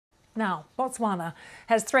Now, Botswana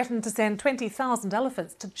has threatened to send 20,000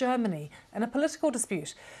 elephants to Germany in a political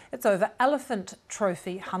dispute. It's over elephant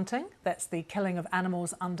trophy hunting, that's the killing of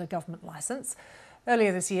animals under government licence.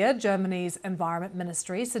 Earlier this year, Germany's Environment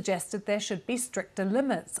Ministry suggested there should be stricter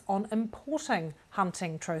limits on importing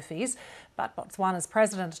hunting trophies. But Botswana's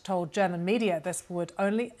president told German media this would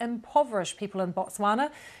only impoverish people in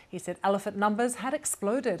Botswana. He said elephant numbers had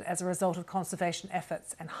exploded as a result of conservation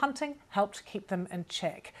efforts, and hunting helped keep them in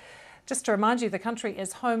check. Just to remind you, the country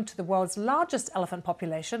is home to the world's largest elephant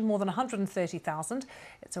population, more than 130,000.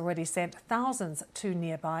 It's already sent thousands to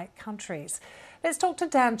nearby countries. Let's talk to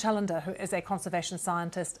Dan Challender, who is a conservation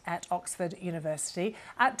scientist at Oxford University.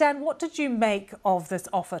 Dan, what did you make of this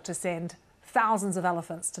offer to send thousands of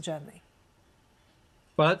elephants to Germany?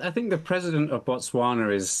 Well, I think the president of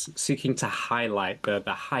Botswana is seeking to highlight the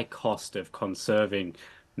high cost of conserving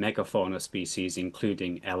megafauna species,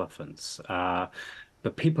 including elephants. The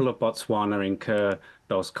people of Botswana incur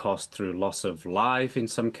those costs through loss of life in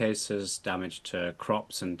some cases, damage to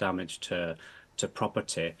crops and damage to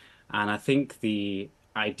property. And I think the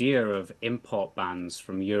idea of import bans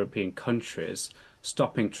from European countries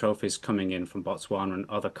stopping trophies coming in from Botswana and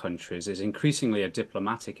other countries is increasingly a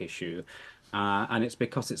diplomatic issue. And it's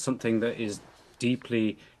because it's something that is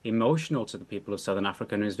deeply emotional to the people of Southern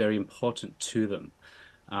Africa and is very important to them.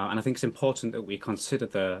 And I think it's important that we consider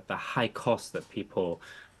the high cost that people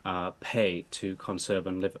pay to conserve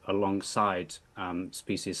and live alongside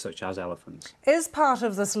species such as elephants. Is part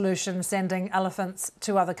of the solution sending elephants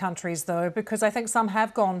to other countries, though? Because I think some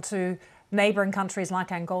have gone to neighbouring countries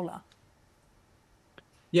like Angola.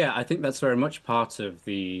 Yeah, I think that's very much part of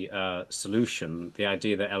the solution. The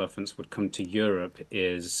idea that elephants would come to Europe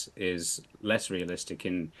is less realistic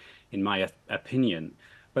in my opinion.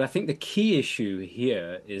 But I think the key issue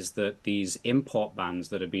here is that these import bans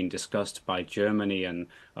that are being discussed by Germany and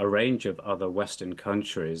a range of other Western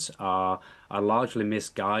countries are largely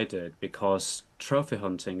misguided, because trophy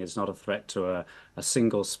hunting is not a threat to a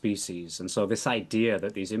single species. And so this idea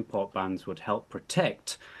that these import bans would help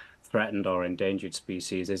protect threatened or endangered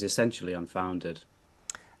species is essentially unfounded.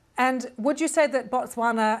 And would you say that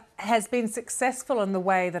Botswana has been successful in the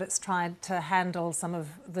way that it's tried to handle some of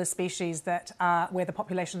the species that where the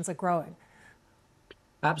populations are growing?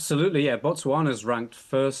 Absolutely, yeah. Botswana's ranked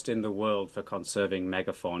first in the world for conserving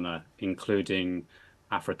megafauna, including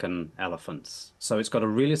African elephants. So it's got a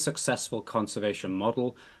really successful conservation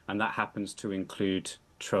model, and that happens to include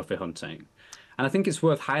trophy hunting. And I think it's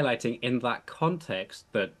worth highlighting in that context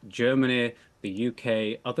that Germany, the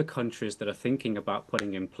UK, other countries that are thinking about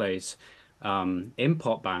putting in place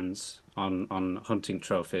import bans on hunting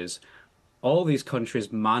trophies, all these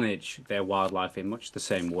countries manage their wildlife in much the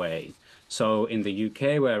same way. So in the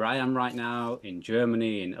UK, where I am right now, in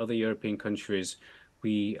Germany, in other European countries,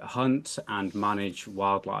 we hunt and manage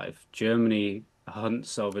wildlife. Germany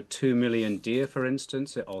hunts over 2 million deer, for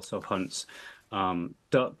instance. It also hunts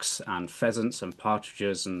ducks and pheasants and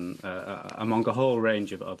partridges and among a whole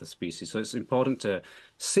range of other species. So it's important to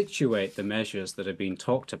situate the measures that are being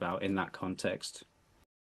talked about in that context.